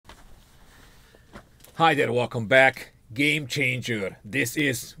Hi there, welcome back. Game changer. This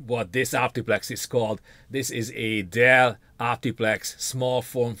is what this Optiplex is called. This is a Dell Optiplex small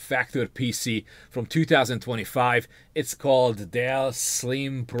form factor PC from 2025. It's called Dell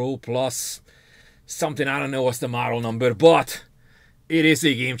Slim Pro Plus something. I don't know what's the model number, but it is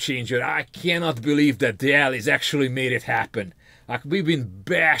a game changer. I cannot believe that Dell has actually made it happen. Like, we've been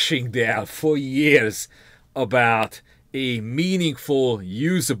bashing Dell for years about a meaningful,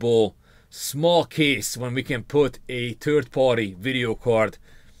 usable small case when we can put a third-party video card,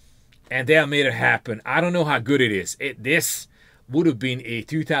 and Dell made it happen. I don't know how good it is. This would have been a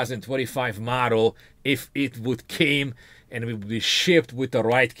 2025 model if it would came and it would be shipped with the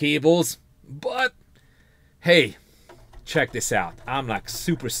right cables. But hey, check this out. I'm like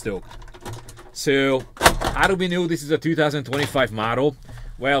super stoked. So how do we know this is a 2025 model?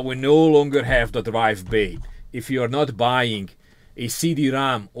 Well, we no longer have the drive bay. If you are not buying a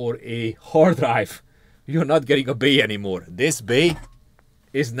CD-ROM or a hard drive, you're not getting a bay anymore. This bay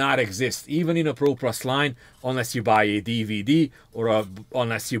is not exist even in a Pro Plus line unless you buy a DVD or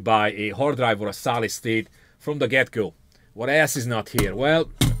unless you buy a hard drive or a solid state from the get-go. What else is not here? Well,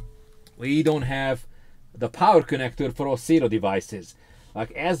 we don't have the power connector for our SATA devices.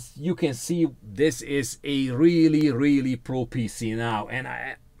 Like, as you can see, this is a really pro PC now, and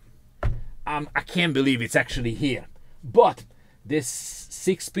I can't believe it's actually here. But this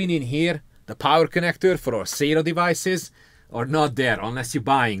 6-pin in here, the power connector for our SATA devices, are not there unless you're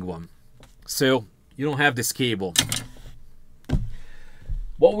buying one. So you don't have this cable.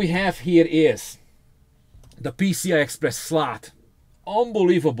 What we have here is the PCI Express slot.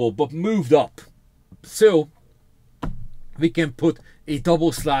 Unbelievable, but moved up. So we can put a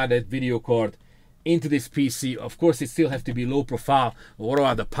double-slotted video card into this PC. Of course, it still have to be low profile. What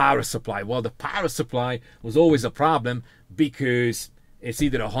about the power supply? Well, the power supply was always a problem because it's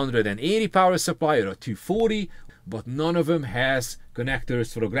either a 180 power supply or a 240, but none of them has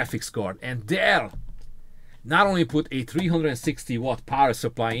connectors for a graphics card. And Dell not only put a 360 watt power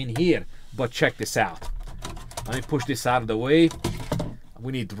supply in here, but check this out. Let me push this out of the way.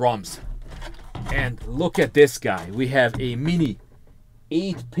 We need drums. And look at this guy. We have a mini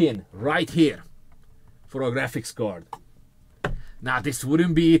 8-pin right here for a graphics card. Now, this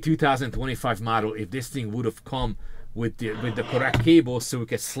wouldn't be a 2025 model if this thing would have come with the correct cable, so we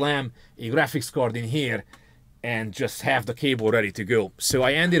could slam a graphics card in here and just have the cable ready to go. So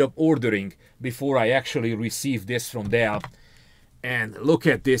I ended up ordering before I actually received this from Dell. And look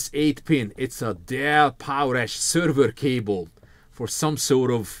at this 8-pin. It's a Dell PowerEdge server cable for some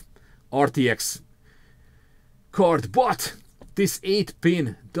sort of RTX card, but this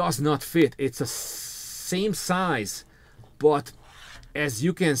 8-pin does not fit. It's a same size, but as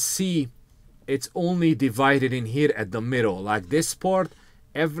you can see, it's only divided in here at the middle. Like this part,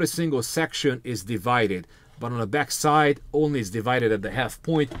 every single section is divided, but on the back side only is divided at the half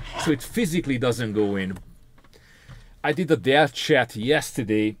point, so it physically doesn't go in. I did a Dell chat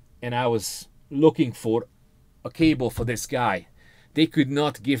yesterday and I was looking for a cable for this guy. They could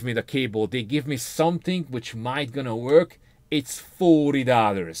not give me the cable. They give me something which might gonna work. It's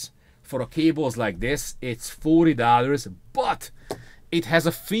 $40. For a cables like this, it's $40, but it has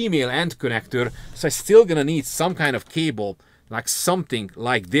a female end connector, so I'm still gonna need some kind of cable, like something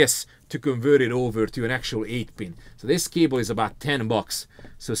like this, to convert it over to an actual 8-pin. So this cable is about 10 bucks.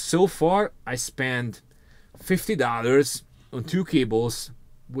 So far, I spent $50 on 2 cables,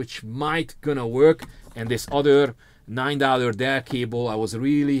 which might gonna work, and this other $9 Dell cable, I was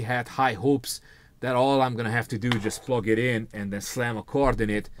really had high hopes that all I'm gonna have to do is just plug it in and then slam a cord in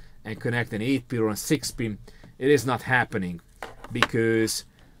it and connect an 8-pin or a 6-pin. It is not happening because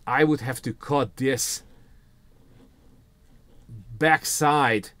I would have to cut this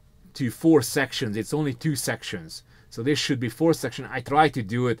backside to 4 sections. It's only 2 sections, so this should be 4 sections. I tried to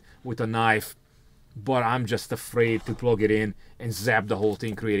do it with a knife, but I'm just afraid to plug it in and zap the whole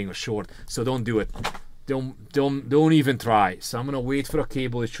thing, creating a short. So don't do it. Don't even try. So I'm gonna wait for a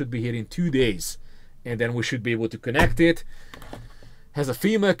cable. It should be here in 2 days, and then we should be able to connect it. Has a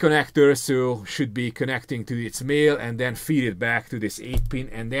female connector, so should be connecting to its male and then feed it back to this 8-pin,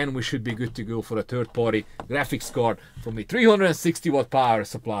 and then we should be good to go for a third-party graphics card from a 360 watt power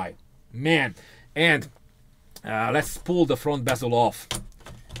supply. Man, and let's pull the front bezel off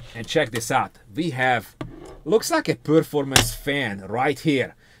and check this out. We have, looks like a performance fan right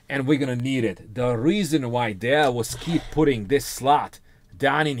here, and we're gonna need it. The reason why Dell was keep putting this slot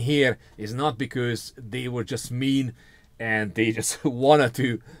down in here is not because they were just mean and they just wanted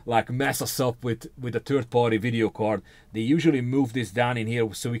to like mess us up with a third-party video card. They usually move this down in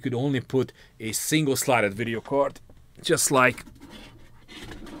here so we could only put a single slotted video card, just like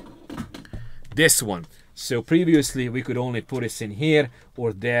this one. So previously we could only put this in here,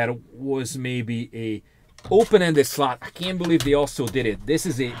 or there was maybe a open-ended slot. I can't believe they also did it. This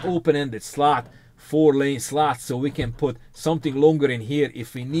is a open-ended slot, 4-lane slot, so we can put something longer in here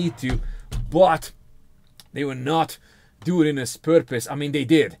if we need to, but they were not doing it in this purpose. I mean, they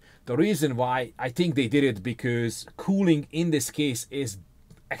did. The reason why I think they did it because cooling in this case is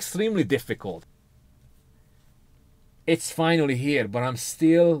extremely difficult. It's finally here, but I'm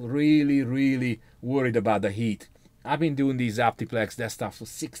still really worried about the heat. I've been doing these Optiplex desktops for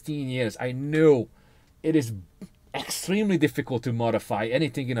 16 years. I know it is extremely difficult to modify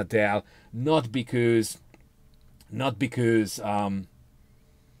anything in a Dell, not because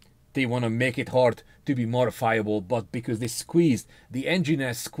they want to make it hard to be modifiable, but because the engine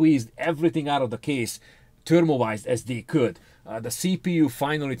has squeezed everything out of the case thermal-wise as they could. The CPU,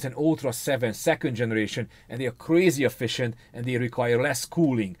 finally, it's an Ultra 7 second generation, and they are crazy efficient and they require less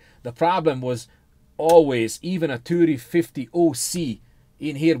cooling. The problem was always, even a 3050 OC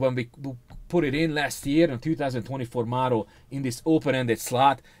in here, when we put it in last year in 2024 model in this open-ended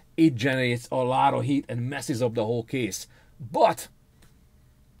slot, it generates a lot of heat and messes up the whole case. But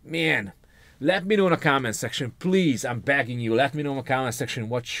man, let me know in the comment section, please, I'm begging you, let me know in the comment section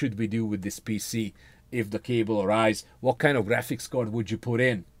what should we do with this PC if the cable arrives. What kind of graphics card would you put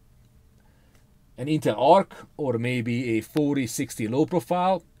in? An Intel Arc, or maybe a 4060 low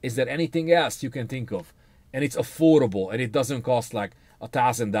profile? Is there anything else you can think of? And it's affordable and it doesn't cost like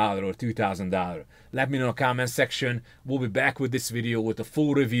 $1,000 or $2,000. Let me know in the comment section. We'll be back with this video with a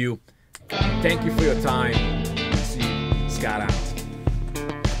full review. Thank you for your time. See you. Scott out.